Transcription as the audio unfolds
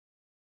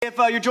If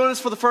you're joining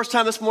us for the first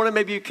time this morning,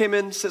 maybe you came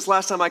in since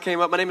last time I came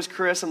up. My name is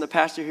Chris. I'm the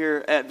pastor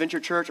here at Venture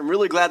Church. I'm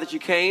really glad that you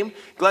came.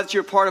 Glad that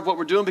you're a part of what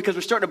we're doing because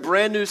we're starting a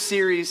brand new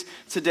series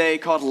today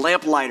called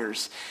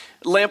Lamplighters.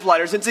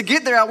 Lamplighters. And to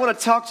get there, I want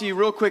to talk to you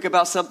real quick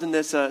about something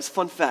that's a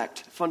fun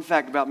fact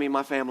about me and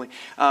my family.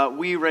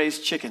 We raise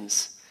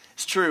chickens.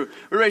 It's true.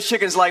 We raise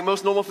chickens like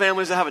most normal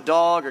families that have a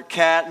dog or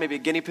cat, maybe a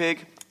guinea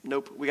pig.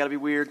 Nope, we got to be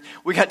weird.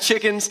 We got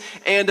chickens,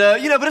 and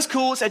but it's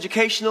cool. It's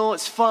educational.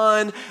 It's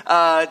fun.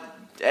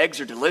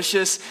 Eggs are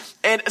delicious.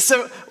 And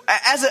so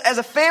as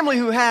a family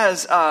who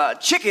has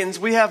chickens,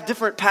 we have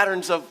different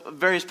patterns of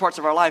various parts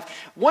of our life.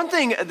 One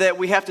thing that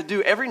we have to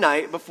do every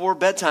night before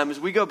bedtime is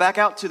we go back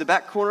out to the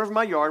back corner of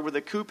my yard where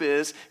the coop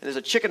is, and there's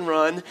a chicken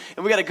run,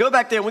 and we got to go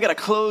back there and we got to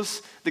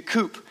close the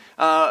coop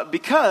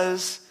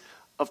because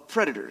of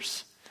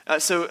predators.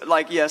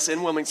 Yes,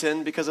 in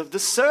Wilmington, because of the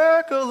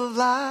circle of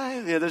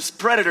life, there's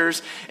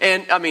predators.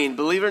 And,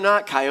 believe it or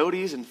not,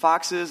 coyotes and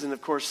foxes and,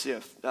 of course,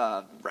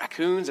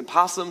 raccoons and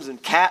possums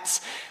and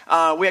cats.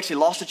 We actually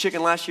lost a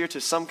chicken last year to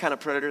some kind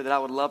of predator that I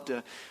would love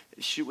to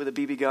shoot with a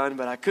BB gun,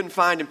 but I couldn't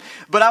find him.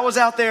 But I was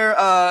out there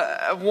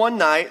one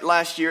night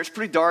last year. It's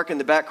pretty dark in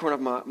the back corner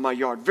of my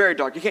yard. Very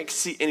dark. You can't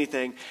see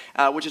anything,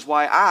 which is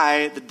why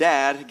I, the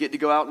dad, get to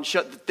go out and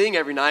shut the thing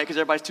every night because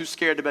everybody's too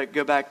scared to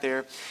go back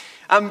there.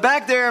 I'm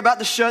back there about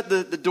to shut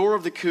the door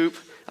of the coop.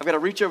 I've got to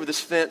reach over this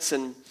fence.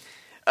 And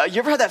you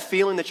ever had that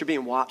feeling that you're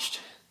being watched?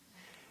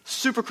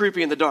 Super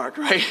creepy in the dark,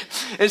 right?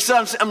 And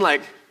so I'm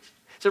like,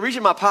 I reach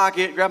in my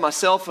pocket, grab my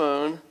cell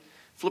phone,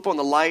 flip on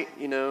the light,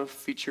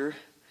 feature,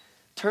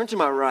 turn to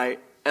my right,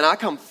 and I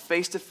come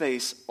face to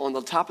face on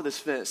the top of this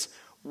fence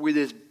with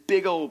this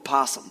big old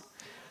possum.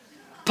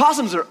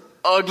 Possums are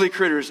ugly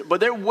critters, but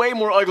they're way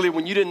more ugly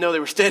when you didn't know they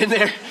were standing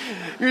there.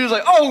 You're just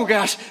like, oh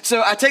gosh.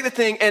 So I take the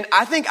thing, and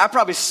I think I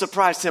probably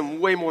surprised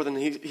him way more than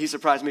he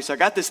surprised me. So I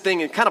got this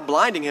thing and kind of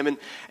blinding him, and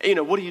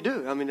what do you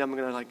do? I'm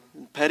going to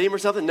pet him or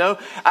something? No.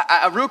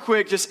 I real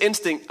quick, just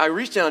instinct, I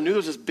reached down, I knew there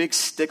was this big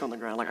stick on the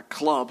ground, like a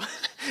club.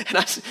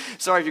 And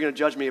sorry if you're going to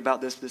judge me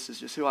about this, this is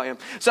just who I am.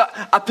 So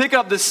I pick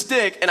up this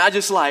stick, and I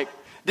just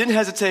didn't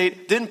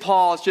hesitate, didn't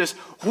pause, just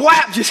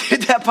whap, just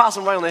hit that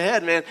possum right on the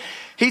head, man.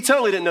 He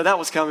totally didn't know that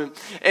was coming.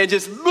 And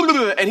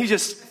he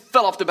just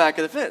fell off the back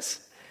of the fence.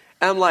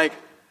 And I'm like,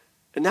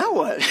 and now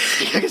what?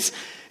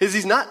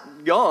 He's not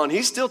gone.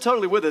 He's still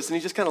totally with us. And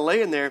he's just kind of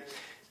laying there.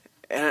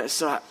 And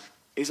so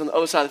he's on the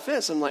other side of the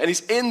fence. And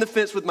he's in the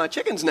fence with my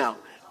chickens now.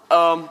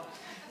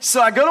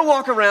 So I go to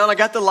walk around. I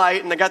got the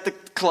light and I got the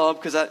club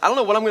because I don't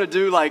know what I'm going to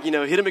do,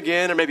 hit him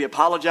again or maybe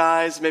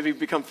apologize, maybe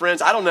become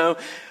friends. I don't know.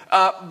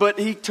 But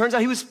turns out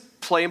he was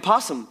playing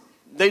possum.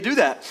 They do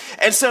that.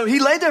 And so he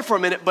laid there for a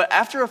minute, but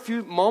after a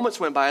few moments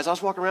went by, as I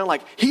was walking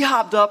around, he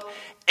hopped up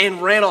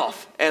and ran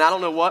off. And I don't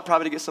know what,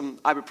 probably to get some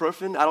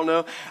ibuprofen, I don't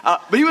know.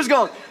 But he was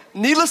gone.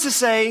 Needless to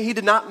say, he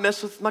did not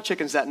mess with my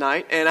chickens that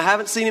night, and I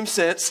haven't seen him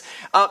since.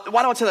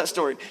 Why do I tell that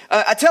story?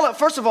 I tell it,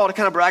 first of all, to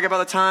kind of brag about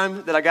the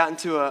time that I got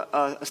into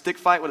a stick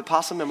fight with a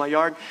possum in my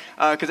yard,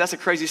 because that's a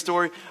crazy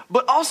story.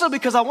 But also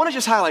because I want to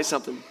just highlight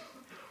something.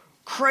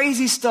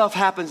 Crazy stuff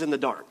happens in the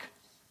dark,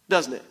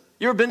 doesn't it?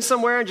 You ever been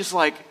somewhere and just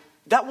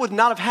that would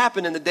not have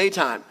happened in the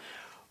daytime,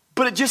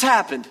 but it just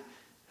happened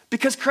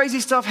because crazy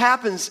stuff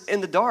happens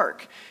in the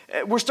dark.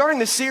 We're starting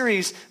this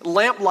series,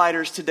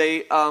 Lamplighters,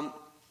 today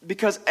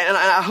because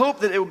I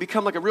hope that it will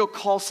become a real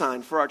call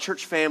sign for our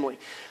church family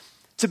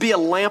to be a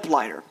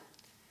lamplighter.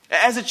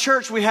 As a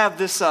church, we have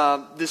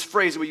this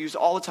phrase that we use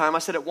all the time. I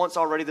said it once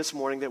already this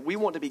morning, that we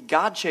want to be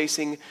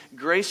God-chasing,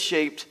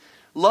 grace-shaped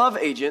love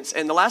agents.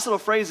 And the last little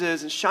phrase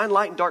is, shine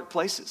light in dark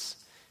places.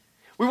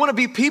 We want to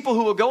be people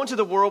who will go into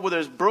the world where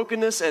there's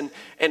brokenness and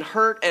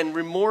hurt and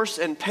remorse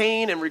and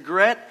pain and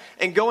regret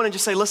and go in and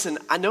just say, listen,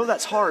 I know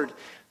that's hard.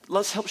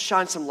 Let's help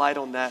shine some light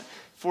on that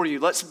for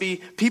you. Let's be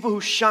people who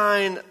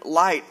shine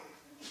light.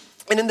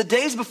 And in the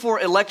days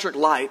before electric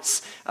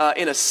lights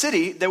in a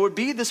city, there would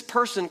be this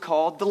person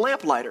called the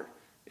lamplighter.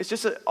 It's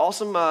just an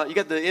awesome, you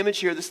got the image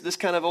here, this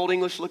kind of old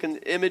English looking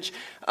image.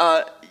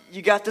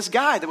 You got this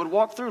guy that would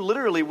walk through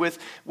literally with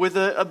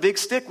a big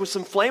stick with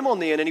some flame on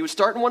the end. And he would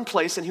start in one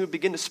place and he would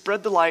begin to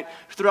spread the light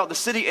throughout the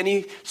city. And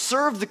he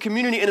served the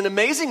community in an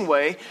amazing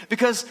way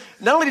because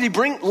not only did he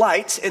bring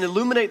light and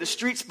illuminate the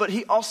streets, but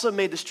he also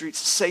made the streets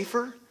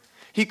safer.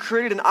 He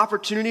created an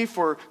opportunity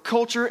for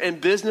culture and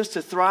business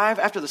to thrive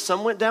after the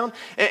sun went down.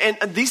 And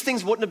these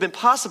things wouldn't have been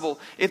possible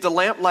if the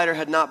lamplighter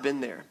had not been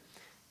there.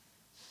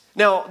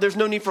 Now, there's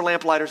no need for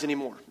lamplighters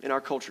anymore in our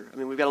culture.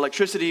 We've got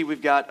electricity,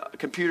 we've got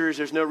computers,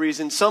 there's no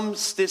reason. Some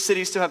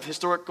cities still have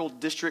historical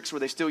districts where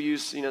they still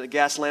use, the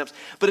gas lamps,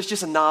 but it's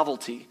just a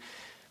novelty.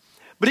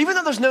 But even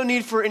though there's no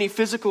need for any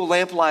physical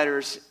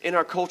lamplighters in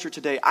our culture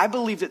today, I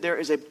believe that there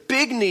is a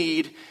big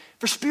need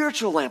for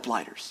spiritual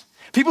lamplighters.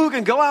 People who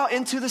can go out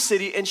into the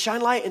city and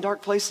shine light in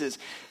dark places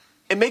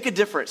and make a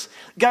difference.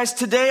 Guys,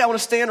 today I want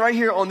to stand right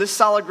here on this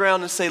solid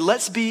ground and say,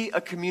 let's be a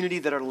community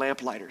that are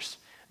lamplighters.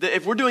 That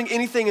if we're doing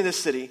anything in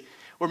this city,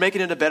 we're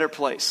making it a better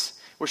place.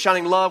 We're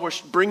shining love, we're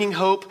bringing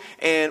hope,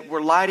 and we're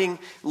lighting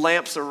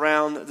lamps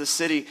around the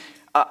city.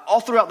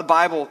 All throughout the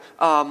Bible,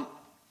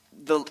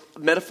 the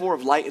metaphor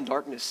of light and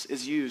darkness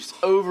is used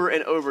over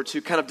and over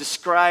to kind of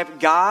describe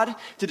God,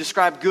 to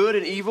describe good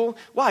and evil.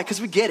 Why? Because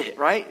we get it,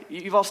 right?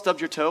 You've all stubbed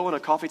your toe on a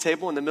coffee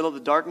table in the middle of the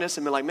darkness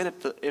and been like, man,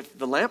 if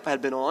the lamp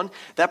had been on,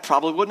 that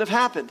probably wouldn't have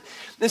happened.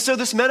 And so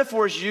this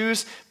metaphor is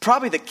used.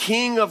 Probably the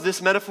king of this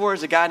metaphor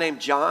is a guy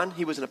named John.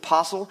 He was an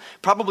apostle,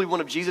 probably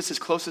one of Jesus'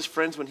 closest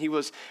friends when he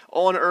was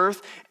on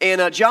earth.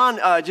 And John,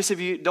 just if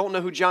you don't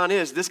know who John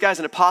is, this guy's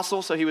an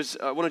apostle, so he was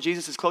one of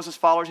Jesus' closest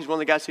followers. He's one of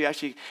the guys who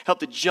actually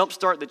helped to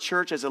jumpstart the church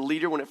as a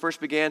leader when it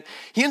first began.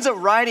 He ends up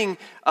writing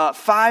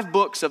 5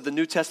 books of the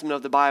New Testament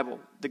of the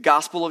Bible. The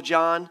Gospel of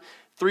John,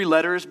 3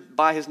 letters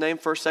by his name,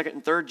 1st, 2nd,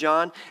 and 3rd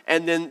John,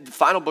 and then the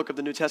final book of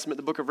the New Testament,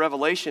 the book of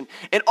Revelation.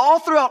 And all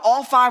throughout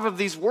all 5 of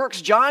these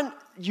works, John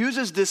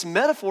uses this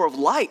metaphor of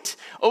light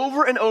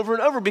over and over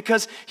and over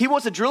because he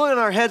wants to drill it in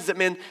our heads that,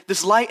 man,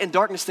 this light and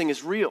darkness thing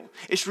is real.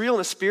 It's real in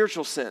a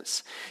spiritual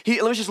sense.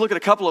 Let me just look at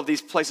a couple of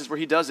these places where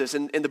he does this.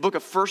 In the book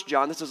of 1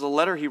 John, this is a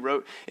letter he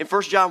wrote. In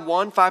 1 John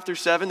 1, 5 through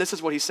 7, this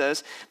is what he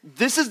says.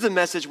 This is the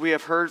message we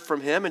have heard from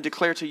him and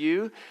declare to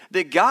you,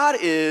 that God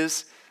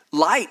is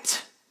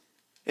light,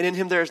 and in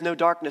him there is no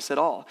darkness at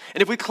all.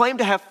 And if we claim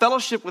to have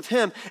fellowship with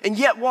him and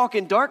yet walk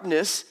in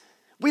darkness,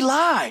 we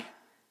lie,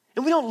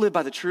 and we don't live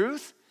by the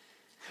truth.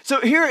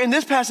 So here in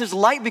this passage,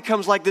 light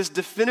becomes like this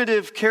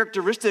definitive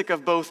characteristic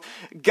of both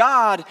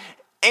God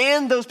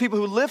and those people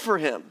who live for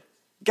him.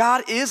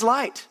 God is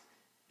light,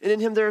 and in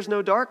him there is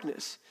no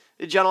darkness.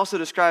 John also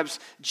describes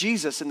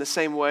Jesus in the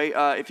same way.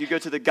 If you go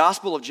to the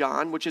Gospel of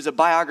John, which is a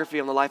biography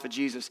on the life of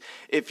Jesus,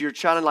 if you're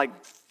trying to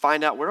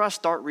find out where do I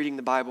start reading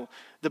the Bible,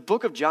 the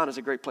book of John is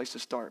a great place to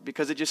start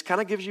because it just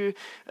kind of gives you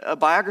a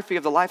biography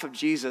of the life of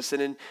Jesus.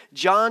 And in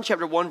John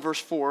chapter 1, verse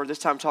 4, this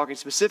time talking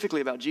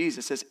specifically about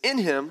Jesus, it says, in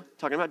him,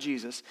 talking about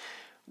Jesus,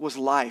 was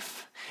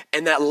life.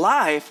 And that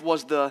life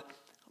was the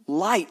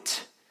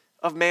light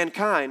of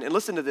mankind. And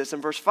listen to this.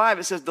 In verse 5,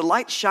 it says, the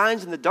light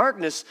shines in the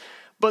darkness,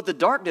 but the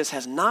darkness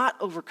has not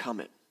overcome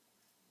it.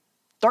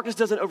 Darkness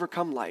doesn't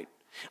overcome light.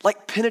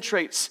 Light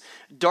penetrates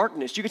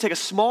darkness. You can take a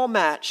small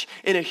match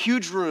in a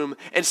huge room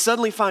and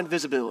suddenly find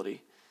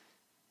visibility.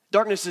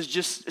 Darkness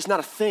is it's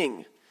not a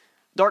thing.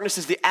 Darkness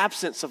is the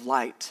absence of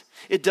light.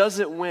 It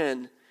doesn't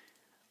win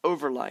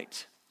over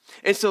light.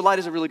 And so light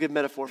is a really good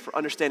metaphor for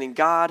understanding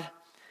God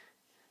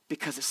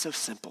because it's so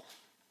simple.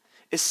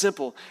 It's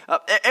simple.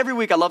 Every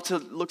week I love to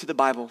look to the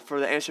Bible for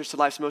the answers to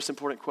life's most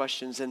important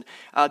questions. And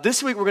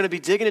this week we're going to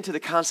be digging into the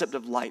concept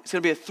of light. It's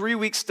going to be a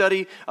 3-week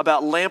study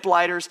about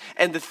lamplighters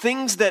and the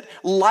things that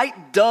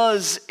light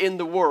does in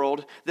the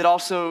world that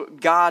also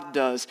God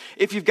does.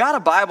 If you've got a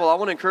Bible, I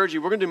want to encourage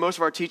you. We're going to do most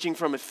of our teaching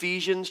from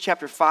Ephesians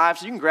chapter 5.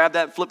 So you can grab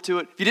that and flip to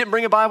it. If you didn't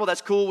bring a Bible, that's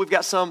cool. We've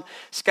got some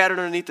scattered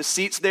underneath the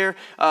seats there.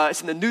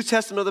 It's in the New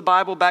Testament of the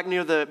Bible, back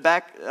near the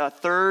back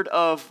third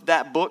of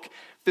that book.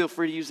 Feel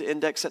free to use the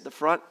index at the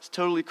front. It's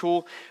totally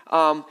cool.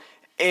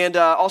 And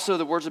also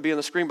the words will be on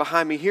the screen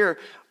behind me here.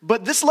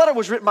 But this letter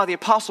was written by the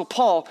Apostle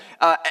Paul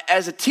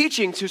as a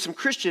teaching to some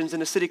Christians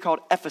in a city called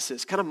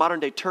Ephesus, kind of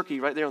modern-day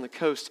Turkey right there on the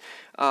coast.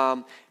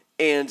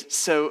 And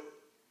so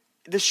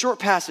this short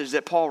passage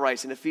that Paul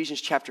writes in Ephesians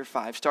chapter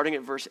 5, starting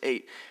at verse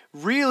 8,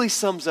 really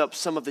sums up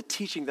some of the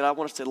teaching that I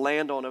want us to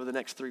land on over the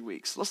next 3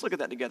 weeks. Let's look at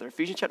that together.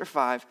 Ephesians chapter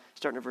 5,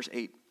 starting at verse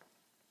 8.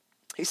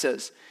 He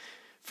says,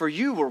 "For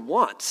you were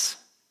once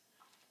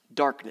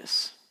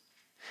darkness,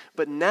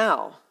 but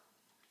now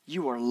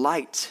you are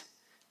light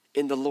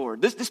in the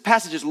Lord." This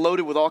passage is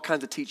loaded with all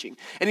kinds of teaching.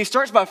 And he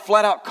starts by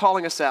flat out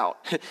calling us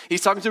out.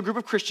 He's talking to a group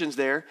of Christians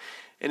there,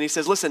 and he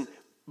says, listen,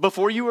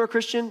 before you were a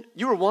Christian,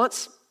 you were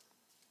once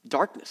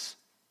darkness.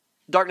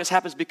 Darkness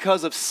happens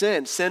because of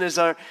sin. Sin is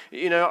our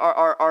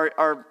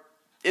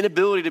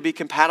inability to be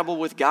compatible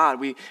with God.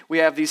 We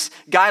have these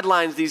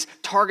guidelines, these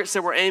targets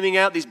that we're aiming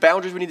at, these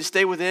boundaries we need to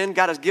stay within.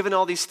 God has given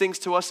all these things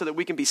to us so that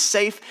we can be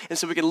safe and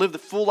so we can live the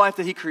full life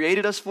that he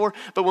created us for.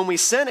 But when we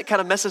sin, it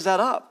kind of messes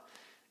that up.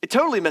 It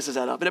totally messes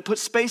that up. And it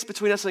puts space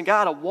between us and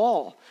God, a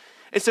wall.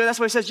 And so that's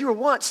why he says, you were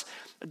once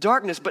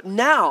darkness, but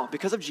now,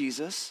 because of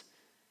Jesus,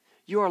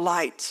 you are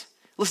light.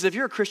 Listen, if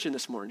you're a Christian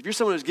this morning, if you're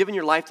someone who's given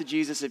your life to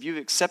Jesus, if you've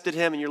accepted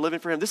him and you're living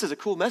for him, this is a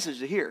cool message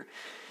to hear.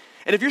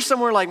 And if you're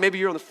somewhere like maybe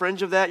you're on the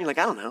fringe of that, and you're like,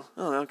 I don't know,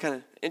 I'm kind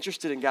of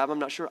interested in God, but I'm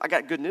not sure. I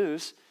got good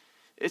news.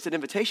 It's an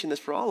invitation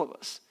that's for all of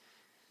us.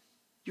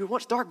 You were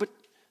once dark, but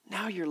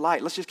now you're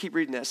light. Let's just keep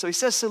reading that. So he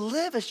says, so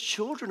live as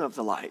children of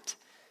the light.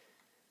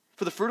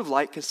 For the fruit of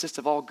light consists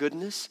of all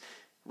goodness,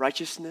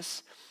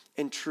 righteousness,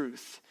 and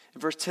truth.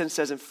 And verse 10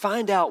 says, and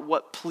find out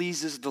what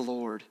pleases the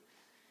Lord.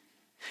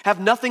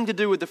 Have nothing to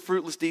do with the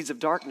fruitless deeds of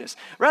darkness.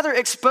 Rather,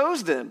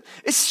 expose them.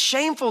 It's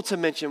shameful to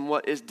mention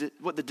what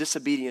the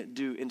disobedient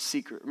do in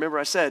secret. Remember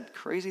I said,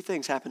 crazy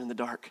things happen in the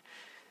dark.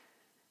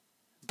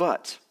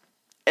 But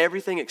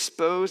everything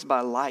exposed by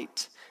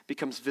light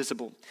becomes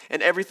visible,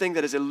 and everything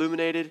that is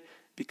illuminated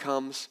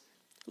becomes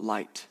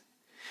light.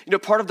 You know,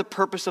 part of the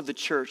purpose of the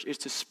church is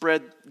to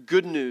spread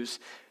good news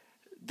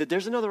that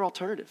there's another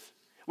alternative.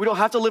 We don't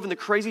have to live in the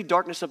crazy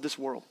darkness of this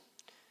world.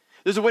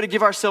 There's a way to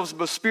give ourselves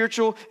both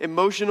spiritual,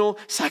 emotional,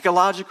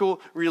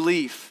 psychological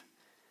relief.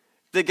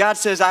 That God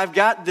says, I've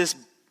got this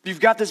You've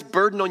got this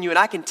burden on you, and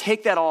I can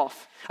take that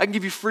off. I can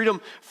give you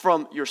freedom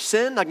from your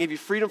sin. I can give you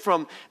freedom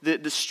from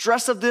the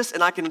stress of this,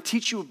 and I can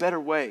teach you a better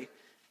way.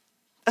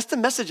 That's the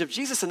message of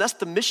Jesus, and that's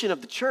the mission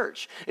of the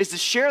church, is to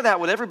share that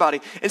with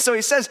everybody. And so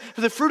he says,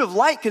 the fruit of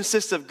light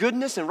consists of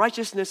goodness and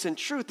righteousness and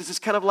truth. This is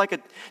kind of like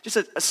just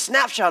a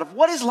snapshot of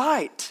what is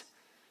light.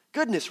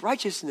 Goodness,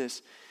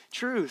 righteousness,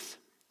 truth.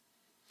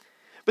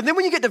 But then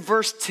when you get to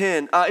verse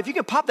 10, if you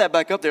can pop that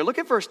back up there, look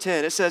at verse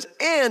 10. It says,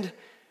 and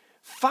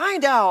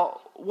find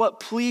out what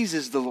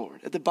pleases the Lord,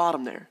 at the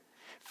bottom there.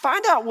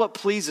 Find out what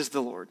pleases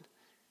the Lord.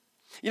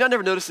 You know, I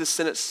never noticed this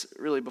sentence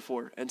really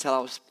before until I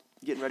was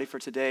getting ready for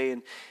today.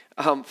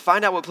 And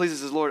find out what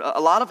pleases the Lord. A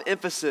lot of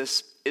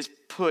emphasis is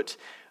put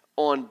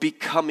on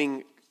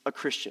becoming a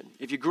Christian.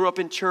 If you grew up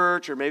in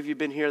church, or maybe you've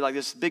been here, like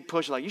this big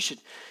push, like you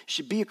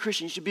should be a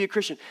Christian, you should be a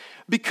Christian.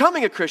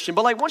 Becoming a Christian,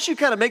 but like once you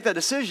kind of make that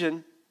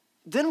decision,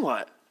 then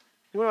what?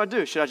 What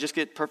do? Should I just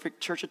get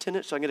perfect church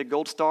attendance so I can get a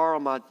gold star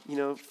on my,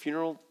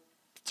 funeral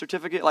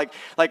certificate? Like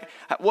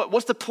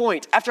what's the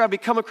point? After I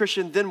become a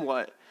Christian, then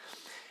what?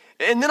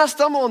 And then I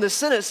stumble on this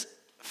sentence,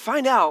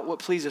 find out what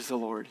pleases the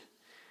Lord.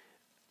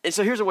 And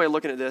so here's a way of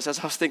looking at this as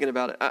I was thinking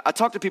about it. I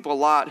talk to people a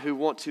lot who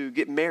want to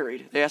get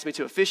married. They ask me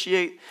to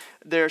officiate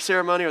their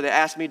ceremony, or they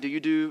ask me, do you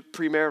do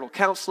premarital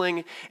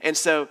counseling? And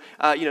so,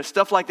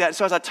 stuff like that. And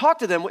so as I talk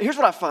to them, here's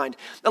what I find.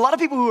 A lot of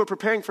people who are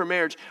preparing for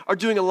marriage are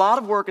doing a lot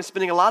of work and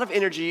spending a lot of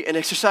energy and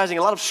exercising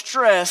a lot of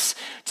stress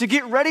to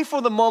get ready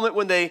for the moment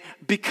when they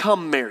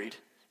become married.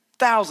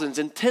 Thousands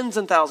and tens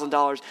and thousands of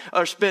dollars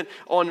are spent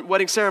on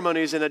wedding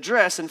ceremonies and a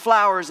dress and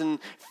flowers and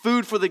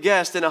food for the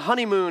guest and a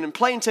honeymoon and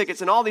plane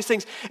tickets and all these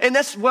things. And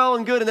that's well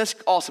and good and that's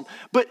awesome.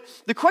 But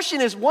the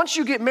question is, once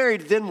you get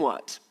married, then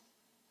what?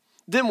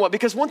 Then what?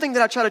 Because one thing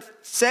that I try to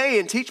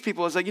say and teach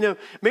people is like,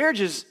 marriage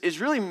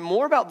is really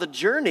more about the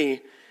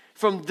journey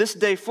from this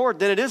day forward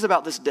than it is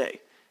about this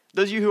day.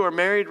 Those of you who are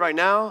married right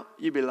now,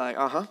 you'd be like,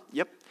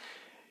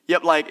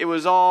 Yep, like it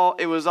was all,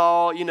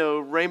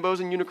 rainbows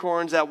and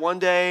unicorns that one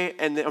day,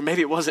 or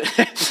maybe it wasn't.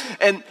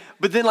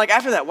 But then like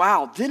after that,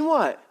 wow, then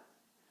what?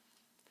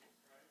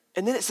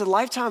 And then it's a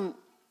lifetime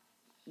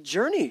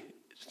journey,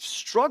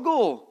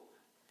 struggle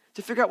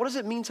to figure out, what does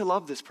it mean to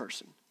love this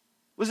person?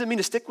 What does it mean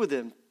to stick with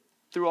them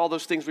through all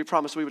those things we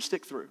promised we would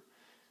stick through?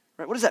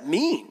 Right? What does that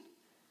mean?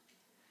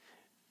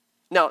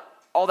 Now,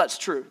 all that's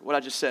true, what I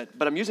just said,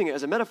 but I'm using it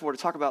as a metaphor to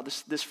talk about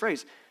this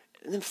phrase,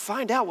 and then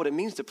find out what it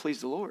means to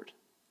please the Lord.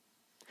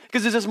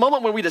 Because there's this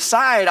moment when we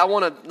decide, I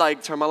want to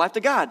turn my life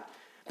to God.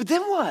 But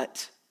then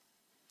what?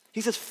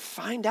 He says,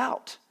 find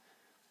out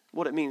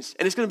what it means.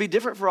 And it's going to be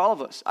different for all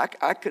of us. I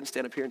couldn't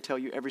stand up here and tell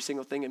you every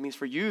single thing it means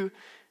for you.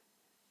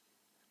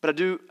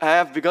 But I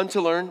have begun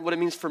to learn what it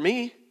means for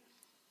me.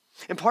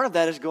 And part of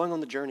that is going on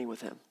the journey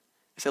with him.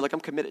 I say, look,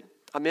 I'm committed.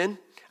 I'm in.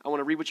 I want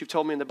to read what you've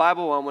told me in the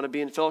Bible. I want to be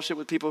in fellowship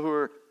with people who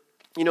are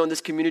in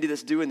this community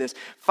that's doing this.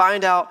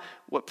 Find out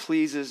what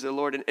pleases the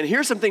Lord. And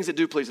here's some things that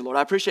do please the Lord.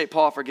 I appreciate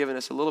Paul for giving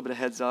us a little bit of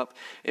heads up.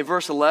 In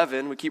verse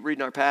 11, we keep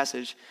reading our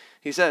passage.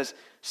 He says,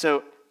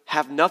 so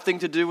have nothing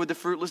to do with the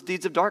fruitless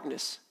deeds of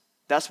darkness.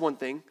 That's one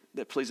thing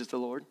that pleases the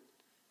Lord.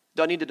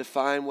 Do I need to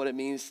define what it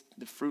means,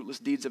 the fruitless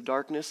deeds of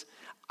darkness?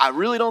 I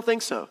really don't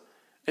think so.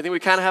 I think we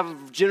kind of have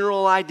a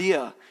general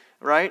idea,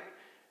 right?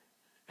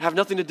 Have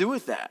nothing to do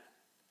with that.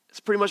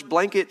 It's pretty much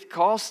blanket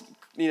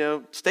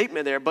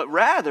statement there, but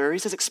rather, he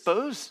says,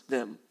 expose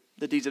them,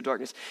 the deeds of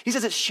darkness. He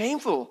says it's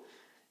shameful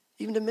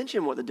even to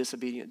mention what the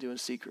disobedient do in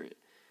secret.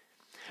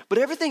 But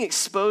everything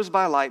exposed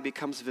by light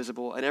becomes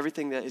visible, and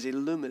everything that is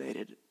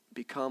illuminated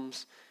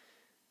becomes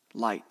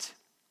light.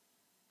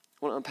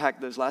 I want to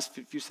unpack those last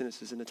few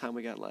sentences in the time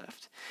we got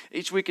left.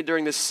 Each week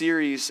during this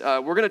series,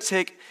 we're going to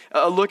take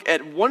a look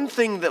at one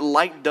thing that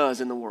light does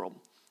in the world.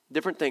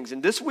 Different things.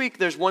 And this week,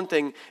 there's one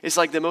thing. It's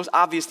like the most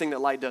obvious thing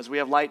that light does. We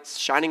have lights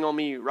shining on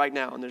me right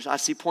now, and I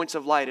see points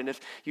of light. And if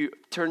you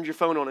turned your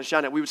phone on and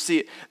shine it, we would see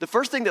it. The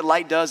first thing that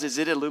light does is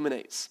it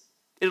illuminates.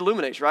 It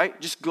illuminates, right?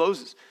 Just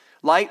glows.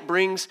 Light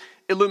brings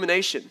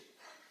illumination.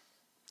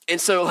 And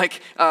so,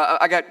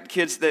 I got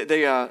kids that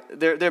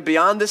they're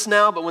beyond this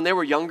now, but when they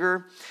were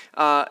younger,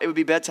 it would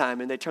be bedtime,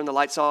 and they turn the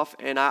lights off,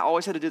 and I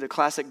always had to do the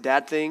classic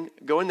dad thing: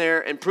 go in there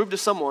and prove to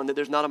someone that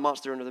there's not a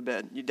monster under the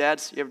bed. You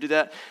dads, you ever do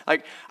that?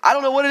 Like, I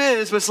don't know what it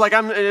is, but it's like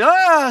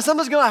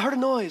something's going on. I heard a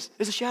noise.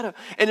 It's a shadow,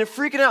 and they're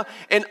freaking out.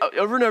 And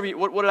over and over,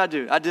 what did I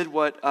do? I did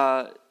what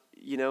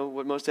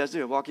what most dads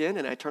do. I walk in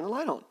and I turn the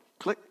light on.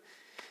 Click.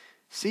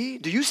 See?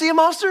 Do you see a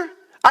monster?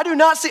 I do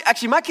not see.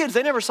 Actually, my kids,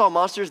 they never saw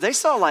monsters. They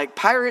saw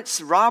pirates,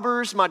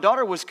 robbers. My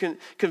daughter was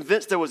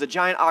convinced there was a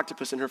giant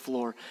octopus in her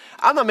floor.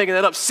 I'm not making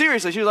that up.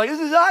 Seriously, she was like, "This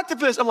is an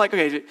octopus." I'm like,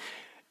 "Okay,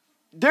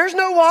 there's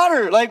no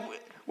water.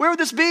 Where would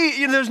this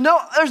be? There's no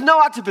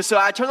octopus." So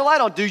I turn the light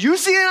on. Do you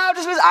see an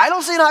octopus? I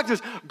don't see an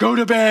octopus. Go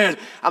to bed.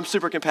 I'm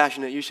super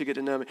compassionate. You should get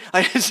to know me.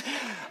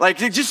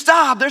 Just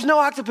stop. There's no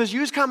octopus.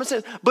 Use common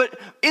sense. But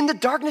in the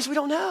darkness, we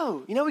don't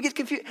know. We get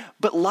confused.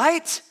 But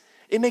light,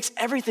 it makes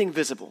everything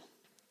visible.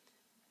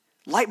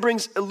 Light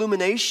brings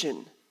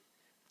illumination.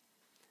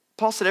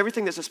 Paul said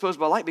everything that's exposed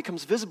by light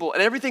becomes visible,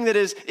 and everything that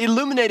is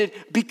illuminated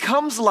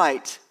becomes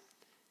light.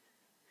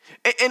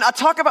 And I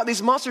talk about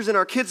these monsters in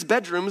our kids'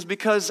 bedrooms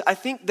because I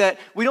think that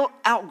we don't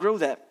outgrow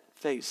that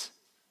phase.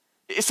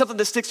 It's something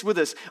that sticks with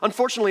us.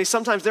 Unfortunately,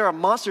 sometimes there are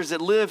monsters that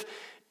live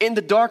in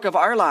the dark of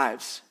our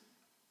lives.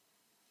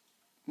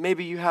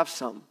 Maybe you have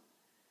some.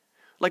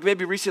 Like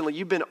maybe recently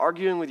you've been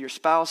arguing with your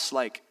spouse,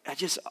 like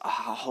just a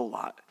whole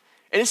lot.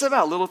 And it's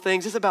about little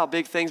things, it's about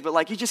big things, but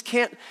like you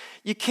can't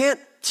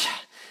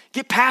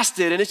get past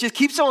it, and it just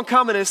keeps on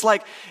coming. And it's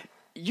like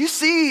you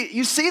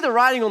see the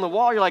writing on the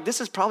wall, you're like,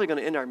 this is probably going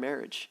to end our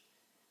marriage.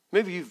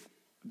 Maybe you've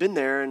been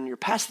there and you're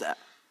past that.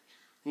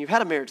 And you've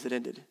had a marriage that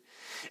ended.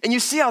 And you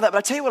see all that, but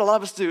I tell you what a lot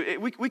of us do.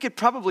 We could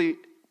probably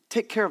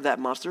take care of that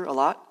monster a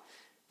lot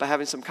by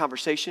having some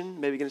conversation,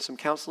 maybe getting some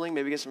counseling,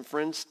 maybe getting some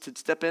friends to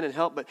step in and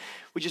help. But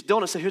we just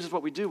don't. And so here's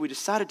what we do. We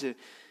decided to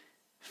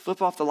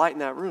flip off the light in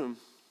that room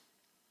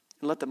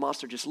and let the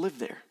monster just live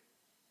there.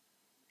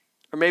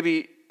 Or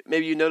maybe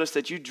you notice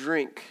that you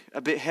drink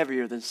a bit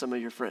heavier than some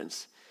of your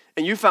friends.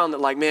 And you found that,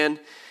 like, man,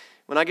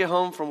 when I get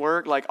home from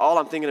work, like all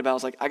I'm thinking about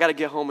is like, I got to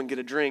get home and get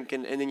a drink.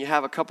 And then you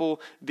have a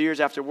couple beers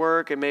after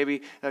work and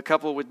maybe a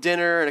couple with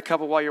dinner and a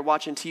couple while you're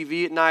watching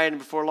TV at night. And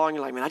before long,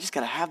 you're like, man, I just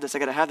got to have this. I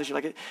got to have this. You're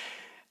like,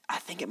 I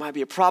think it might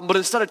be a problem. But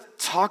instead of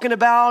talking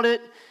about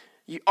it,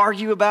 you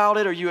argue about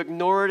it or you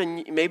ignore it.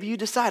 And maybe you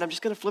decide, I'm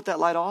just going to flip that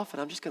light off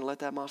and I'm just going to let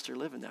that monster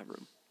live in that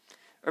room.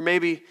 Or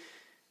maybe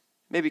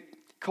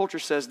culture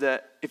says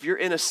that if you're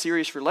in a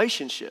serious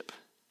relationship,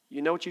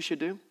 you know what you should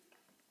do?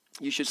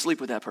 You should sleep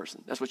with that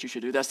person. That's what you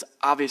should do. That's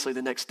obviously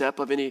the next step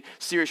of any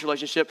serious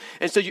relationship.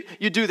 And so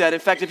you do that. In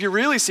fact, if you're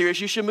really serious,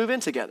 you should move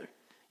in together.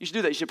 You should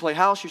do that. You should play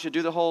house. You should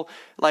do the whole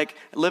like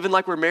living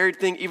like we're married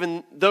thing,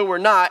 even though we're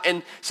not.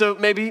 And so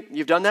maybe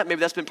you've done that. Maybe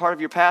that's been part of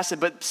your past.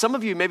 But some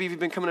of you, maybe you've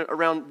been coming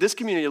around this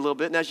community a little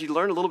bit. And as you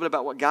learn a little bit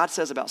about what God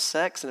says about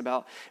sex and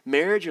about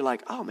marriage, you're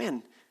like, oh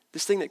man,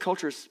 this thing that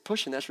culture is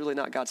pushing, that's really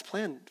not God's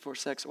plan for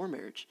sex or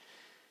marriage.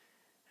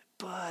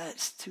 But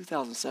it's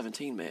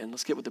 2017, man.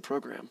 Let's get with the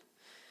program.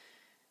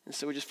 And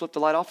so we just flip the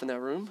light off in that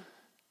room.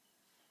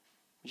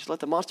 We just let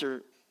the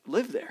monster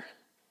live there.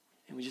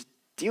 And we just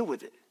deal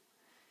with it.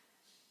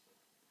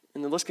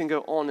 And the list can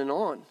go on and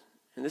on.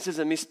 And this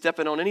isn't me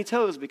stepping on any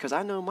toes because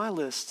I know my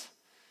list.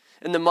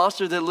 And the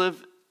monsters that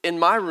live in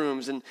my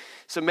rooms. And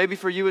so maybe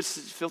for you it's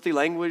filthy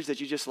language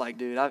that you just like,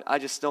 dude, I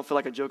just don't feel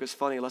like a joke is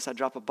funny unless I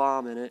drop a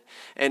bomb in it.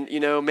 And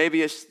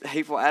maybe it's a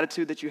hateful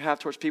attitude that you have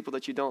towards people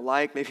that you don't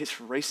like. Maybe it's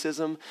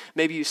racism.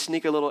 Maybe you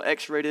sneak a little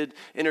X-rated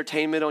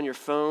entertainment on your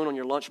phone on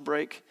your lunch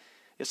break.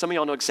 Yeah, some of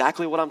y'all know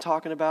exactly what I'm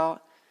talking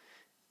about.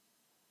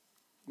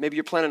 Maybe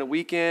you're planning a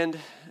weekend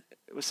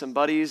with some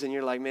buddies and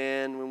you're like,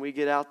 man, when we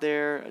get out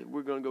there,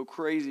 we're going to go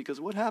crazy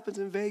because what happens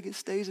in Vegas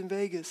stays in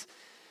Vegas.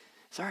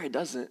 Sorry, it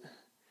doesn't.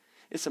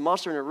 It's a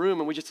monster in a room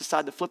and we just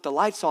decide to flip the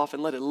lights off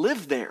and let it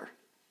live there.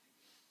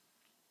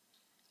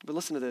 But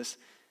listen to this.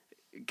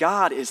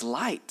 God is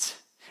light.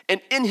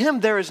 And in him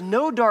there is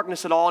no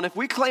darkness at all. And if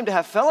we claim to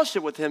have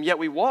fellowship with him, yet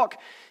we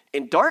walk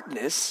in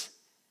darkness,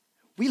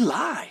 we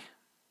lie.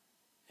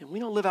 And we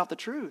don't live out the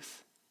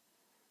truth.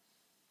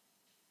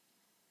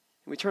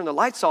 And we turn the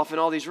lights off in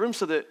all these rooms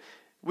so that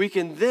we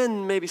can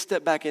then maybe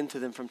step back into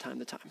them from time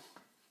to time.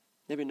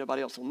 Maybe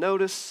nobody else will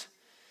notice.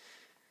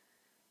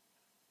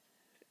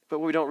 But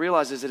what we don't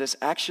realize is that it's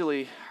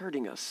actually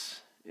hurting us.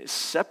 It's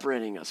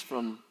separating us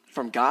from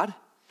God.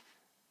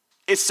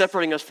 It's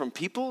separating us from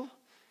people.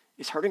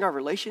 It's hurting our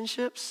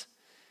relationships.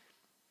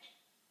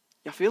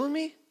 Y'all feeling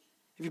me?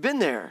 Have you been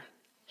there?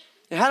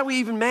 And how do we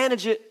even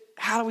manage it?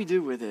 How do we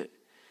do with it?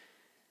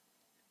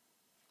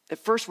 At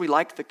first, we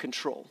like the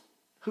control.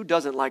 Who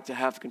doesn't like to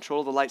have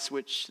control of the light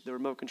switch, the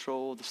remote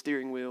control, the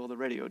steering wheel, the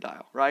radio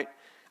dial, right?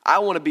 I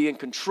want to be in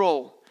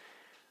control.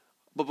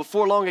 But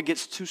before long, it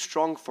gets too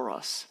strong for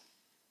us.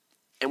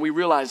 And we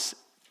realize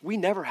we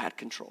never had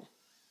control.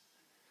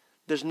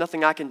 There's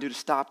nothing I can do to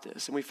stop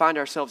this. And we find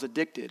ourselves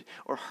addicted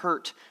or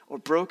hurt or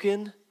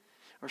broken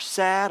or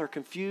sad or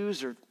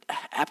confused or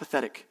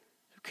apathetic.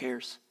 Who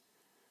cares?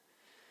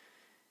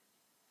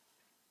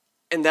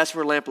 And that's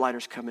where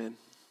Lamplighters come in.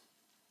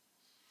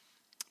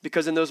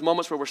 Because in those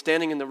moments where we're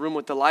standing in the room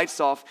with the lights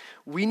off,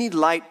 we need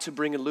light to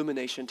bring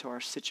illumination to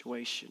our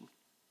situation.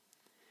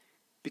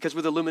 Because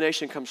with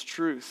illumination comes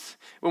truth.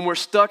 When we're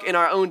stuck in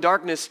our own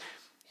darkness,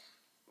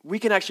 we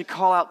can actually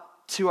call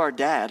out to our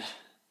dad,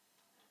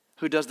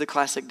 who does the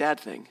classic dad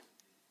thing.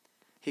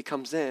 He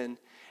comes in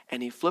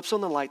and he flips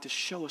on the light to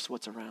show us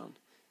what's around.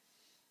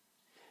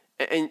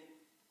 And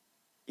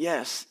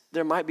yes,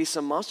 there might be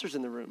some monsters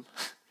in the room,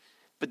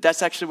 but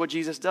that's actually what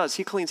Jesus does.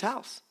 He cleans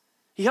house.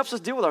 He helps us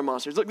deal with our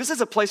monsters. Look, this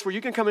is a place where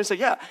you can come in and say,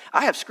 yeah,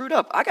 I have screwed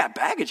up. I got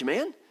baggage,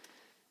 man.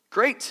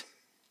 Great.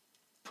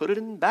 Put it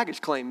in baggage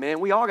claim,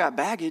 man. We all got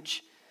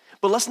baggage,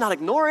 but let's not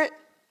ignore it.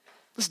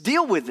 Let's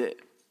deal with it.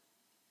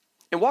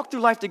 And walk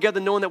through life together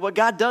knowing that what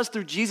God does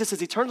through Jesus is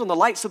he turns on the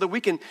light so that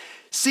we can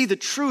see the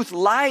truth.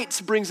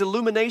 Light brings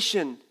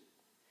illumination.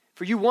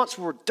 For you once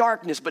were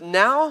darkness, but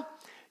now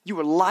you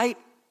are light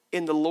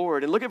in the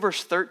Lord. And look at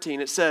verse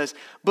 13. It says,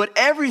 but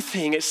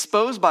everything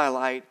exposed by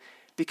light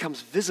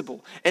becomes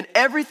visible. And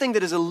everything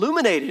that is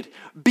illuminated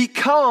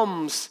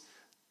becomes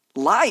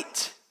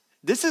light.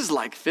 this is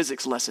like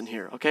physics lesson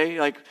here, okay?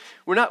 Like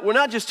we're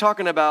not just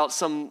talking about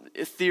some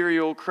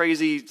ethereal,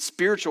 crazy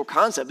spiritual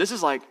concept. This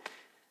is like,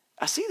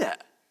 I see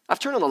that. I've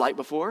turned on the light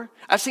before.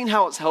 I've seen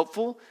how it's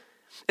helpful.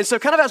 And so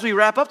kind of as we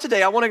wrap up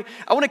today, I want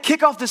to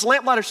kick off this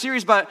Lamplighter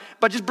series by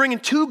just bringing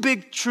two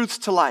big truths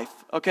to life,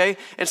 okay?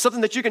 And something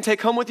that you can take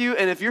home with you.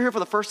 And if you're here for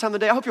the first time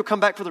today, I hope you'll come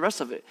back for the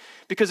rest of it.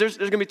 Because there's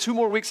going to be 2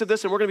 more weeks of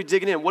this, and we're going to be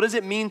digging in. What does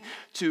it mean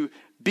to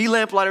be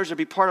lamplighters or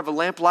be part of a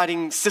lamp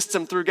lighting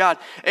system through God?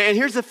 And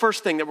here's the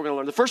first thing that we're going to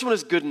learn. The first one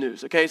is good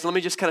news, okay? So let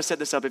me just kind of set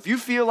this up. If you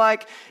feel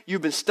like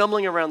you've been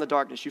stumbling around the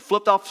darkness, you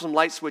flipped off some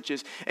light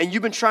switches, and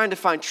you've been trying to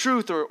find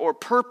truth or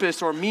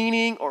purpose or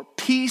meaning or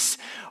peace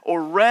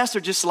or rest, or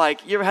just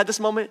like, you ever had this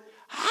moment?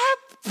 I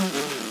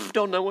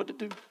don't know what to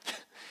do.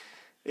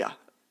 Yeah,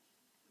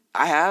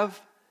 I have.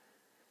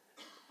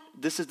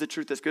 This is the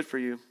truth that's good for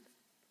you.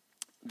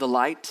 The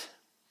light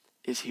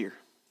is here.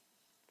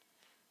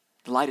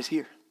 The light is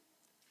here.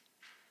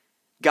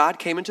 God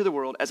came into the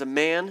world as a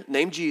man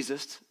named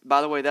Jesus.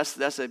 By the way,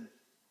 that's a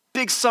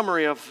big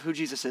summary of who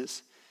Jesus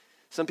is.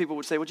 Some people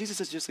would say, well, Jesus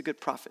is just a good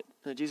prophet.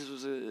 Jesus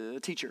was a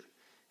teacher.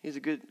 He's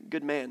a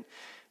good man.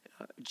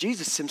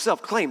 Jesus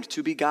himself claimed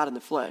to be God in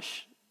the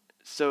flesh.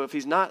 So if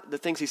he's not the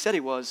things he said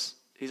he was,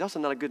 he's also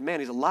not a good man.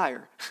 He's a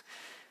liar.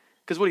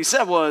 Because what he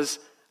said was,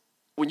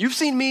 when you've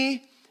seen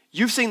me,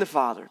 you've seen the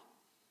Father.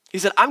 He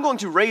said, I'm going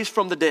to raise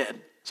from the dead.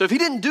 So if he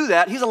didn't do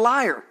that, he's a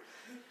liar.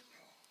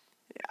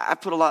 I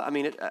put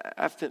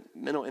I've put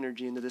mental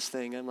energy into this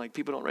thing. I'm like,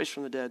 people don't raise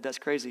from the dead. That's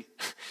crazy.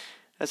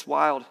 That's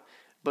wild.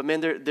 But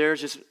man,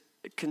 there's just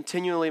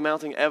continually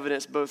mounting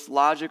evidence, both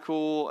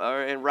logical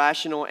and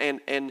rational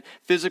and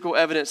physical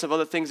evidence of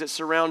other things that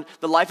surround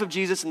the life of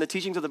Jesus and the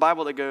teachings of the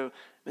Bible that go,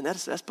 man,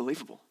 that's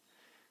believable.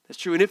 That's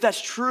true. And if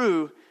that's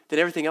true, then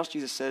everything else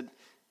Jesus said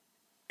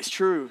is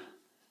true.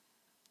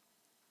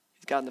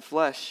 He's God in the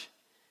flesh.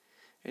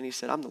 And he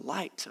said, I'm the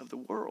light of the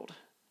world.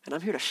 And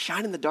I'm here to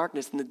shine in the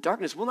darkness, and the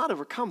darkness will not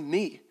overcome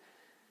me.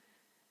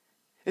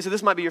 And so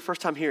this might be your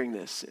first time hearing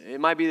this. It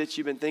might be that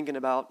you've been thinking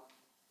about,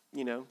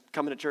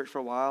 coming to church for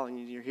a while,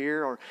 and you're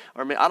here, or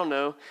I don't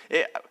know.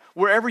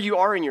 Wherever you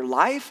are in your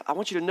life, I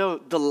want you to know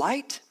the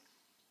light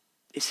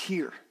is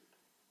here.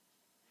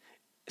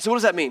 So what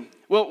does that mean?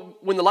 Well,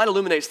 when the light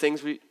illuminates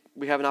things, we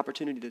have an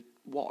opportunity to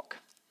walk.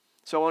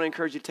 So I want to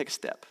encourage you to take a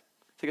step.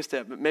 Take a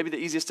step. Maybe the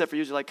easiest step for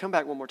you is like, come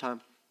back one more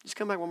time. Just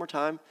come back one more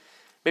time.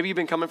 Maybe you've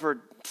been coming for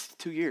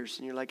 2 years,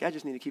 and you're like, I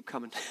just need to keep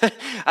coming.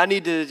 I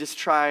need to just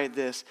try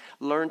this.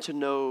 Learn to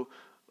know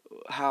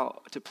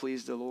how to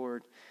please the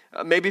Lord.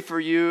 Maybe for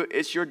you,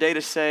 it's your day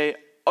to say,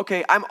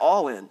 okay, I'm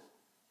all in.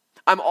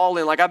 I'm all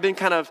in. Like I've been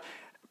kind of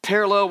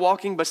parallel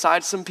walking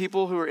beside some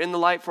people who are in the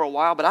light for a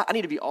while, but I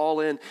need to be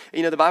all in.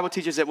 The Bible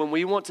teaches that when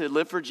we want to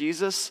live for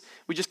Jesus,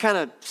 we just kind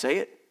of say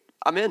it.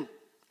 I'm in.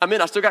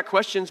 I still got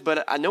questions,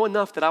 but I know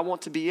enough that I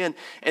want to be in.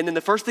 And then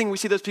the first thing we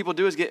see those people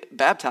do is get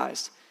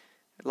baptized.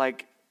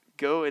 Like,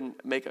 go and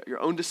make your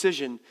own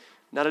decision,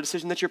 not a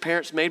decision that your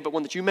parents made, but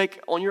one that you make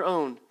on your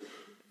own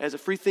as a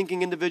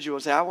free-thinking individual.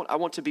 Say, I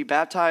want to be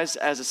baptized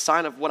as a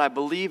sign of what I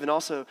believe. And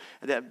also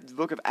that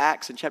book of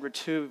Acts in chapter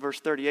 2, verse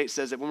 38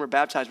 says that when we're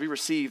baptized, we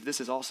receive,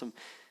 this is awesome,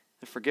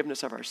 the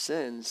forgiveness of our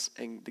sins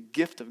and the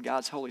gift of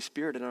God's Holy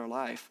Spirit in our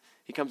life.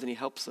 He comes and he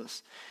helps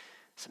us.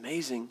 It's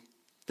amazing.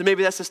 Then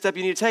maybe that's the step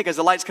you need to take. As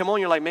the lights come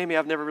on, you're like, maybe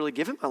I've never really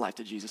given my life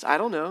to Jesus. I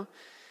don't know.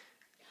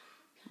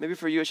 Maybe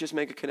for you, it's just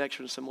make a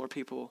connection with some more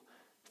people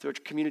through a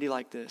community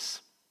like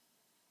this.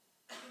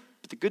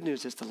 But the good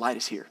news is the light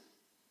is here.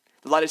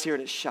 The light is here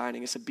and it's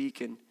shining. It's a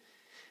beacon.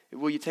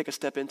 Will you take a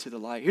step into the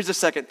light? Here's the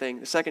second thing,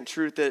 the second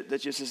truth that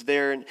just is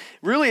there. And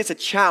really it's a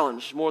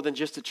challenge more than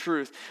just a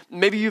truth.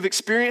 Maybe you've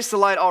experienced the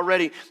light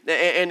already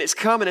and it's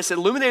come and it's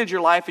illuminated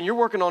your life and you're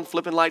working on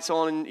flipping lights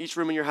on in each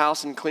room in your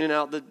house and cleaning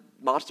out the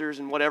monsters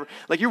and whatever.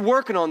 Like you're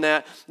working on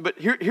that. But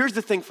here's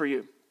the thing for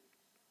you.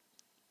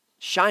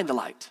 Shine the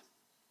light.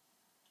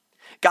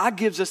 God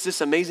gives us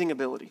this amazing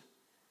ability.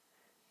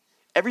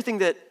 Everything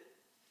that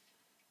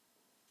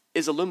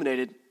is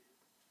illuminated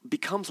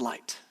becomes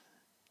light.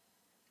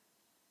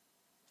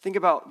 Think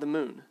about the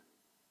moon.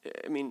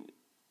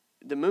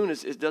 The moon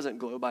it doesn't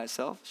glow by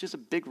itself. It's just a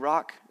big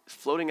rock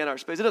floating in our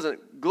space. It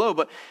doesn't glow,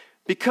 but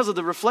because of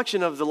the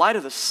reflection of the light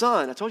of the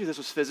sun, I told you this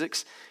was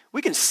physics,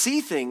 we can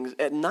see things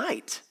at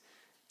night.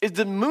 Is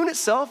the moon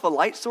itself a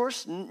light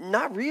source?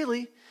 Not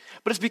really,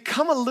 but it's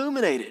become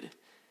illuminated.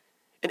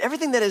 And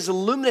everything that is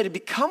illuminated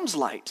becomes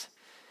light.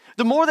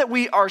 The more that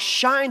we are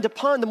shined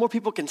upon, the more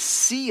people can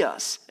see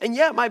us. And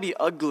yeah, it might be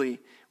ugly.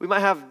 We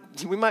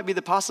might be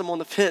the possum on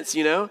the fence,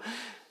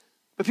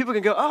 But people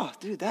can go, oh,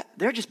 dude,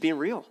 they're just being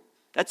real.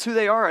 That's who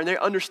they are, and they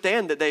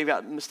understand that they've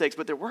got mistakes,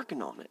 but they're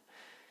working on it.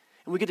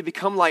 And we get to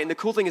become light. And the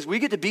cool thing is we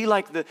get to be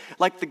like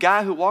the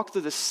guy who walked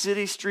through the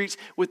city streets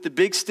with the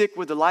big stick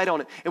with the light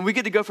on it. And we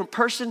get to go from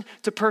person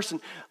to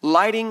person,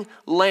 lighting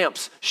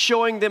lamps,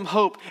 showing them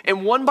hope.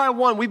 And one by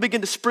one, we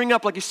begin to spring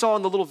up like you saw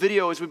in the little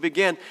video as we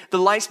began. The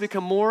lights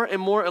become more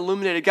and more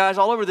illuminated. Guys,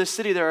 all over this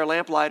city, there are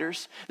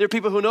lamplighters. There are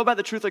people who know about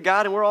the truth of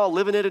God, and we're all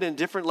living it in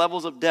different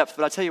levels of depth.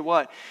 But I tell you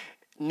what,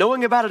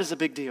 knowing about it is a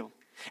big deal.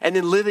 And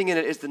then living in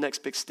it is the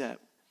next big step.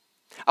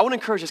 I want to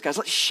encourage us, guys,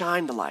 let's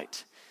shine the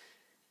light.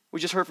 We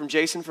just heard from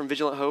Jason from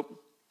Vigilant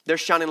Hope. They're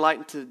shining light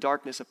into the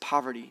darkness of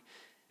poverty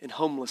and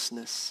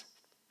homelessness.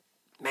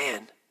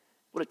 Man,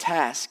 what a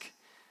task.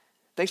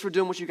 Thanks for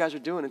doing what you guys are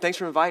doing, and thanks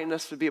for inviting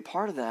us to be a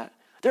part of that.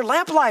 They're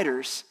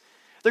lamplighters.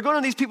 They're going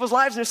into these people's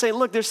lives and they're saying,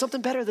 look, there's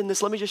something better than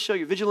this. Let me just show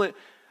you. Vigilant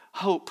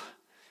Hope.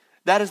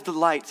 That is the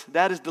light.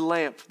 That is the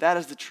lamp. That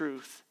is the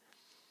truth.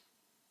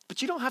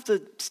 But you don't have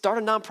to start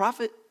a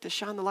nonprofit to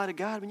shine the light of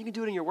God. I mean, you can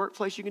do it in your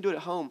workplace. You can do it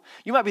at home.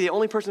 You might be the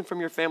only person from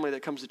your family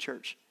that comes to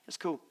church. That's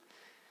cool.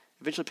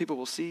 Eventually people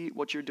will see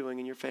what you're doing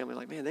in your family.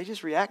 Like, man, they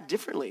just react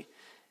differently.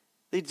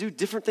 They do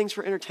different things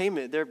for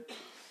entertainment. Their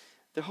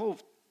whole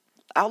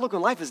outlook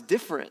on life is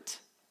different.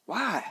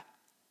 Why?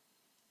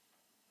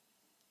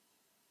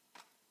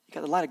 You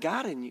got the light of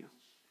God in you.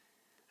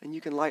 And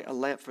you can light a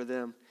lamp for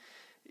them.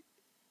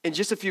 In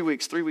just a few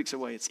weeks, 3 weeks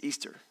away, it's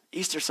Easter.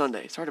 Easter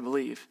Sunday. It's hard to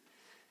believe.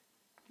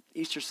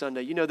 Easter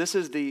Sunday. You know, this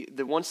is the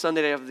one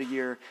Sunday of the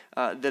year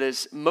that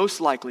is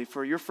most likely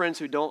for your friends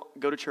who don't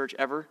go to church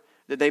ever,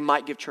 that they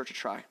might give church a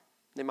try.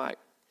 They might.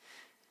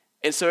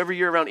 And so every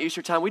year around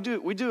Easter time, we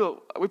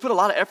put a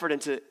lot of effort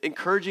into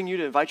encouraging you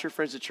to invite your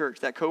friends to church.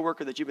 That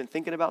coworker that you've been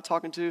thinking about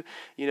talking to,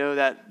 you know,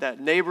 that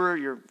neighbor,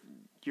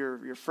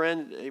 your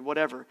friend,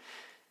 whatever.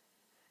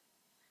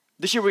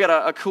 This year we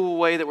got a cool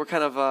way that we're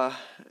kind of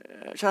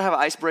trying to have an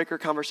icebreaker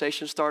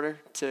conversation starter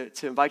to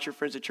invite your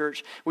friends to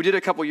church. We did it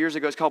a couple years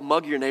ago. It's called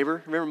Mug Your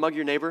Neighbor. Remember Mug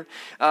Your Neighbor?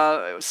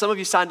 Some of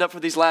you signed up for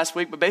these last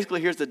week, but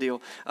basically here's the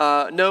deal.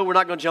 No, we're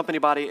not going to jump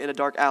anybody in a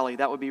dark alley.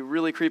 That would be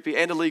really creepy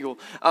and illegal.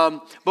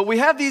 But we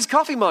have these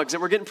coffee mugs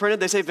that we're getting printed.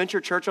 They say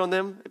Venture Church on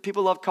them.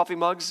 People love coffee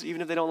mugs,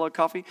 even if they don't love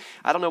coffee.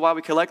 I don't know why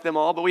we collect them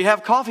all, but we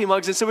have coffee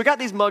mugs. And so we got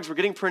these mugs. We're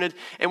getting printed,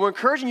 and we're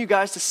encouraging you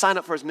guys to sign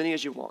up for as many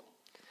as you want.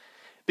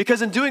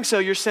 Because in doing so,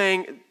 you're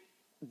saying,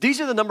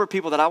 these are the number of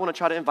people that I want to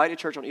try to invite to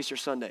church on Easter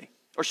Sunday.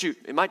 Or shoot,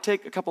 it might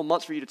take a couple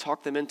months for you to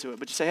talk them into it,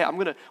 but you say, hey, I'm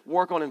going to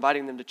work on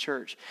inviting them to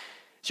church.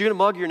 So you're going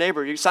to mug your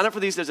neighbor. You sign up for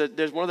these.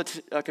 There's one of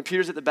the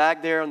computers at the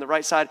back there on the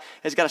right side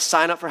has got to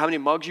sign up for how many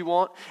mugs you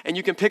want. And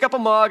you can pick up a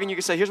mug and you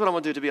can say, here's what I'm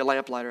going to do to be a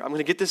lamplighter. I'm going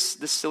to get this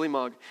silly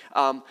mug.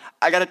 I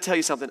got to tell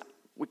you something.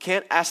 We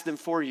can't ask them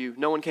for you.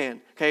 No one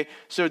can, okay?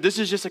 So this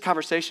is just a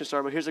conversation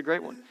starter, but here's a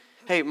great one.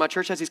 Hey, my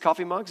church has these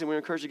coffee mugs and we're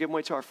encouraged to give them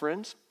away to our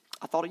friends.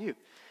 I thought of you.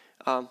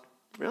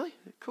 Really?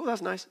 Cool,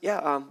 that's nice.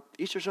 Yeah,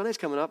 Easter Sunday's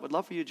coming up. I'd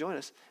love for you to join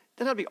us.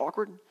 Then that'd be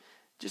awkward.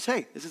 Just,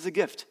 hey, this is a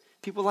gift.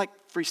 People like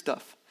free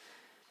stuff.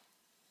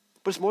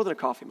 But it's more than a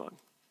coffee mug.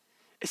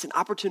 It's an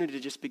opportunity to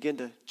just begin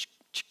to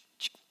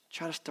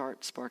try to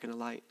start sparking a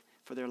light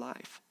for their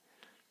life.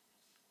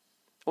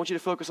 I want you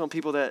to focus on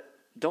people that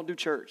don't do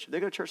church. If they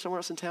go to church somewhere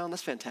else in town,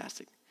 that's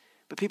fantastic.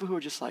 But people who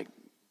are just like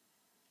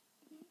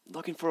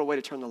looking for a way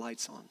to turn the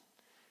lights on.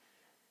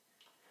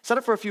 Sign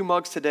up for a few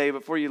mugs today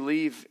before you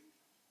leave.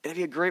 It'd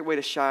be a great way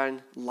to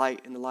shine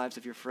light in the lives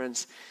of your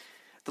friends.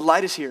 The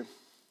light is here,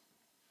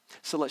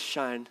 so let's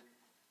shine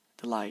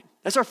the light.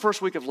 That's our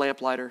first week of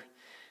Lamplighter.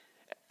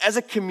 As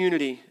a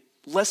community,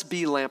 let's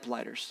be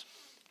lamplighters.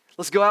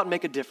 Let's go out and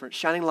make a difference,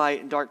 shining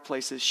light in dark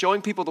places,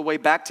 showing people the way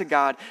back to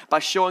God by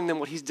showing them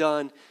what he's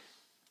done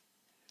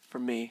for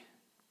me,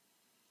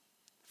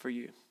 for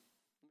you.